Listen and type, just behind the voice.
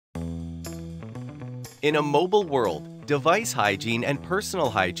In a mobile world, device hygiene and personal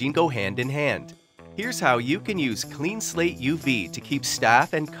hygiene go hand in hand. Here's how you can use CleanSlate UV to keep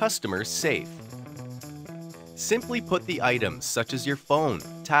staff and customers safe. Simply put the items such as your phone,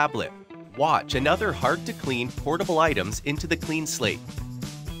 tablet, watch, and other hard-to-clean portable items into the CleanSlate.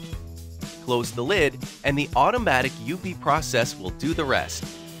 Close the lid, and the automatic UV process will do the rest.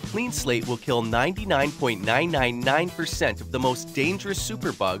 CleanSlate will kill 99.999% of the most dangerous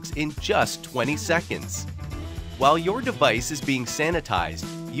superbugs in just 20 seconds. While your device is being sanitized,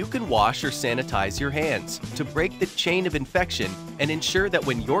 you can wash or sanitize your hands to break the chain of infection and ensure that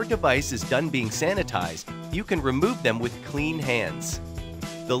when your device is done being sanitized, you can remove them with clean hands.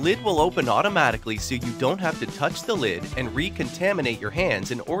 The lid will open automatically so you don't have to touch the lid and recontaminate your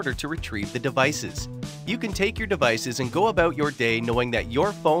hands in order to retrieve the devices. You can take your devices and go about your day knowing that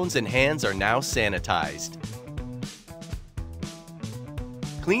your phones and hands are now sanitized.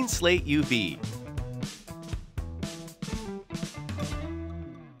 CleanSlate UV.